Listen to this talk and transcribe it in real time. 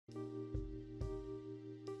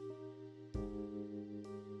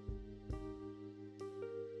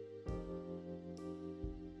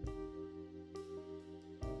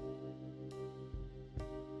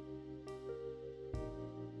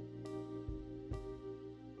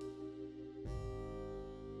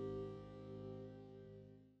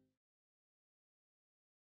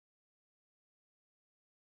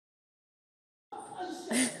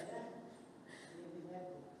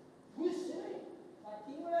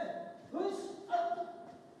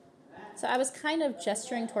So I was kind of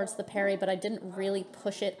gesturing towards the parry, but I didn't really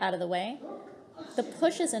push it out of the way. The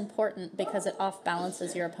push is important because it off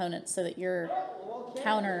balances your opponent so that your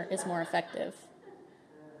counter is more effective.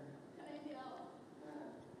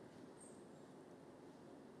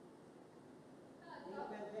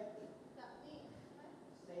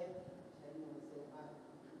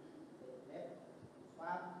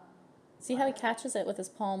 See how he catches it with his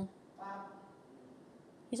palm?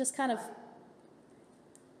 He just kind of,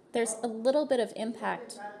 there's a little bit of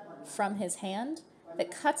impact from his hand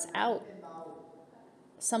that cuts out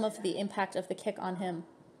some of the impact of the kick on him.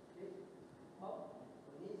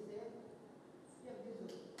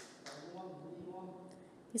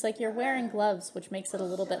 He's like, you're wearing gloves, which makes it a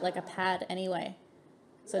little bit like a pad anyway.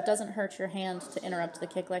 So it doesn't hurt your hand to interrupt the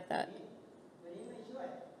kick like that.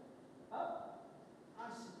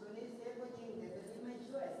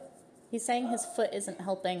 He's saying his foot isn't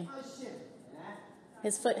helping.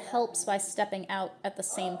 His foot helps by stepping out at the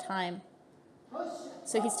same time.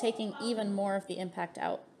 So he's taking even more of the impact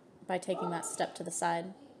out by taking that step to the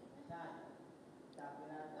side.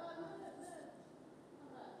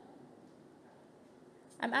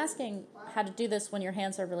 I'm asking how to do this when your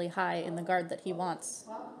hands are really high in the guard that he wants.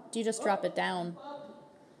 Do you just drop it down?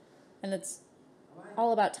 And it's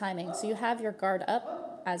all about timing. So you have your guard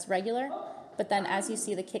up as regular, but then as you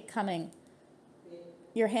see the kick coming,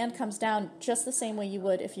 your hand comes down just the same way you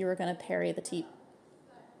would if you were going to parry the teep.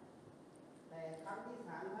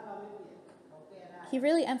 He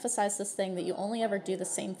really emphasized this thing that you only ever do the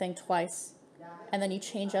same thing twice, and then you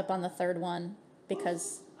change up on the third one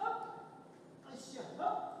because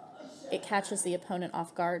it catches the opponent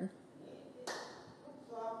off guard.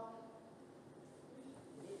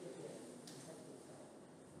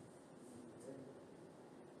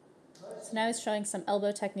 So now he's showing some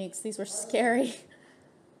elbow techniques. These were scary.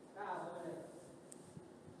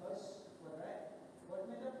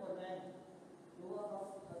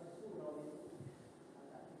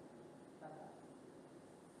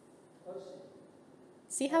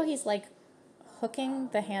 See how he's like hooking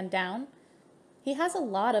the hand down? He has a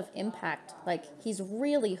lot of impact. Like he's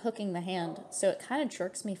really hooking the hand. So it kind of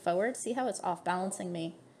jerks me forward. See how it's off balancing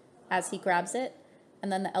me as he grabs it?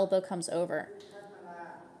 And then the elbow comes over.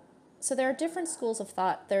 So there are different schools of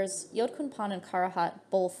thought. There's Yodkunpan and Khorat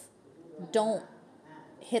both don't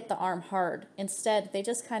hit the arm hard. Instead, they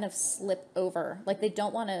just kind of slip over. Like they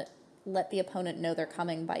don't want to let the opponent know they're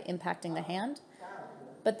coming by impacting the hand.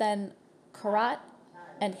 But then Khorat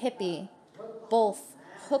and Hippie both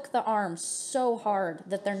hook the arm so hard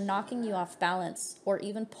that they're knocking you off balance or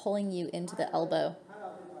even pulling you into the elbow.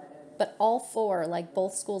 But all four, like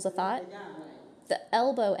both schools of thought, the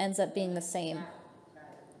elbow ends up being the same.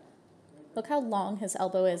 Look how long his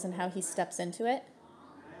elbow is and how he steps into it.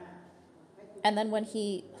 And then when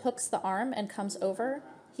he hooks the arm and comes over,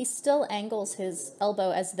 he still angles his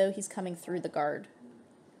elbow as though he's coming through the guard.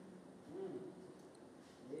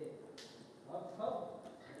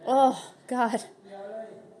 Oh, God.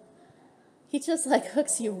 He just like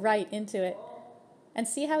hooks you right into it. And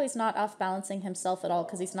see how he's not off balancing himself at all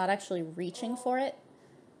because he's not actually reaching for it.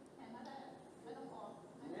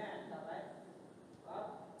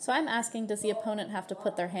 So I'm asking, does the opponent have to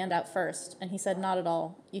put their hand out first? And he said, not at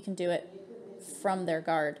all. You can do it from their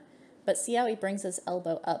guard. But see how he brings his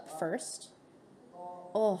elbow up first?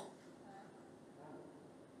 Oh.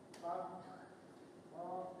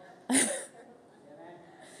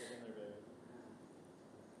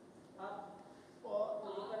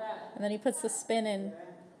 And then he puts the spin in.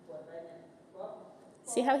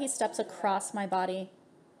 See how he steps across my body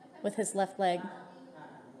with his left leg?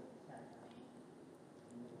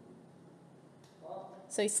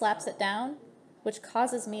 So he slaps it down, which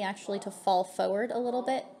causes me actually to fall forward a little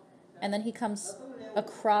bit. And then he comes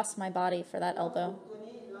across my body for that elbow.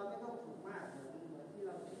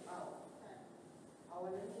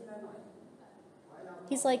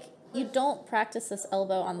 He's like, you don't practice this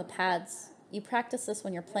elbow on the pads. You practice this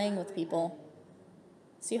when you're playing with people.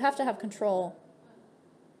 So you have to have control.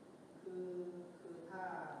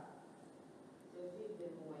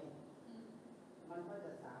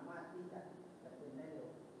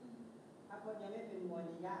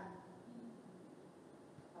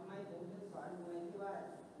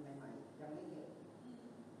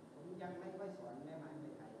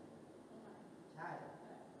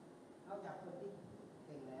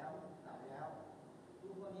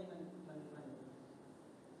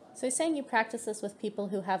 So he's saying you practice this with people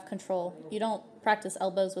who have control. You don't practice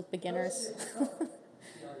elbows with beginners.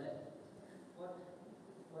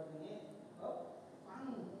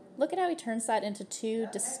 Look at how he turns that into two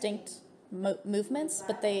distinct movements,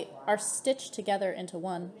 but they are stitched together into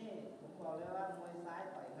one.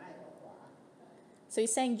 So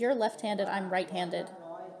he's saying you're left-handed, I'm right-handed.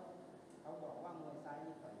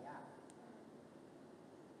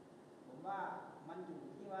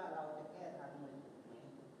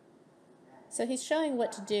 So he's showing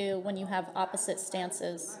what to do when you have opposite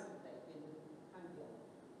stances.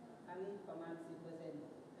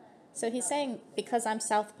 So he's saying, because I'm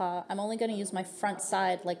southpaw, I'm only going to use my front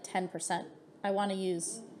side like 10%. I want to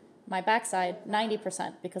use my back side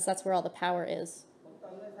 90% because that's where all the power is.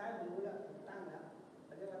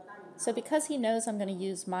 So because he knows I'm going to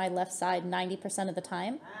use my left side 90% of the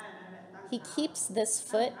time, he keeps this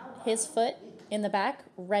foot, his foot, in the back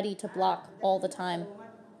ready to block all the time.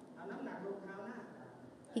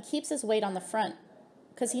 He keeps his weight on the front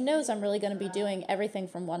because he knows I'm really going to be doing everything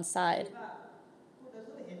from one side.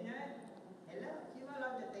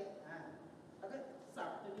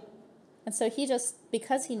 And so he just,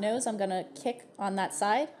 because he knows I'm going to kick on that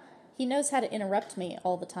side, he knows how to interrupt me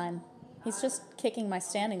all the time. He's just kicking my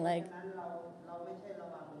standing leg.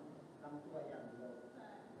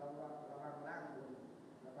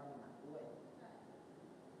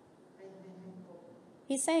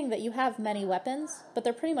 He's saying that you have many weapons, but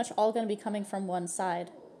they're pretty much all going to be coming from one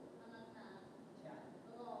side.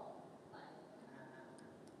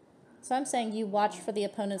 So I'm saying you watch for the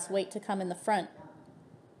opponent's weight to come in the front.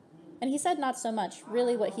 And he said not so much.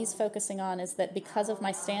 Really what he's focusing on is that because of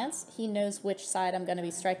my stance, he knows which side I'm going to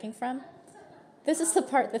be striking from. This is the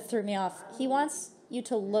part that threw me off. He wants you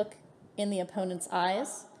to look in the opponent's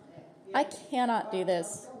eyes. I cannot do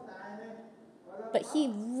this. But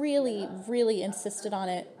he really, really insisted on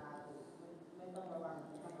it.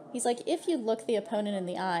 He's like, if you look the opponent in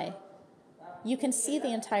the eye, you can see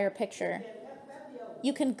the entire picture.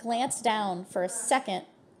 You can glance down for a second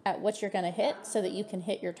at what you're going to hit so that you can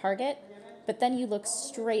hit your target, but then you look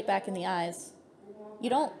straight back in the eyes. You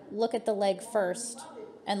don't look at the leg first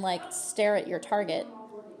and like stare at your target.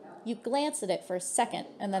 You glance at it for a second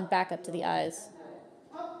and then back up to the eyes.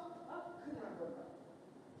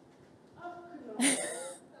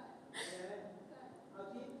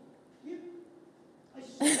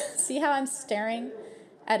 See how I'm staring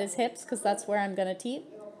at his hips because that's where I'm going to teep?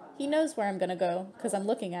 He knows where I'm going to go because I'm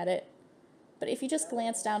looking at it. But if you just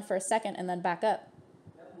glance down for a second and then back up,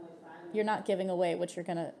 you're not giving away what you're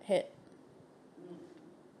going to hit.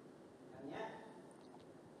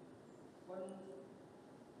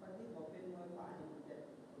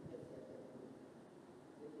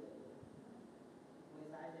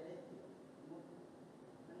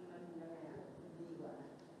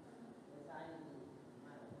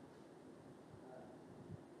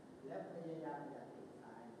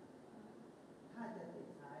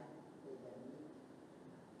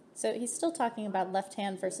 So he's still talking about left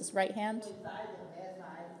hand versus right hand.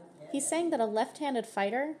 He's saying that a left-handed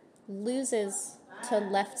fighter loses to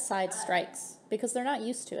left side strikes because they're not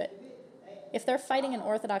used to it. If they're fighting an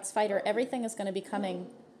orthodox fighter, everything is going to be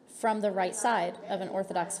coming from the right side of an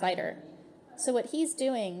orthodox fighter. So what he's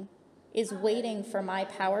doing is waiting for my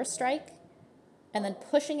power strike and then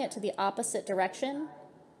pushing it to the opposite direction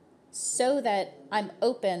so that I'm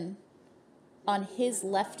open on his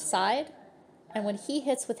left side. And when he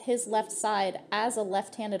hits with his left side as a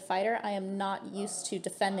left-handed fighter, I am not used to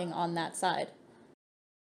defending on that side.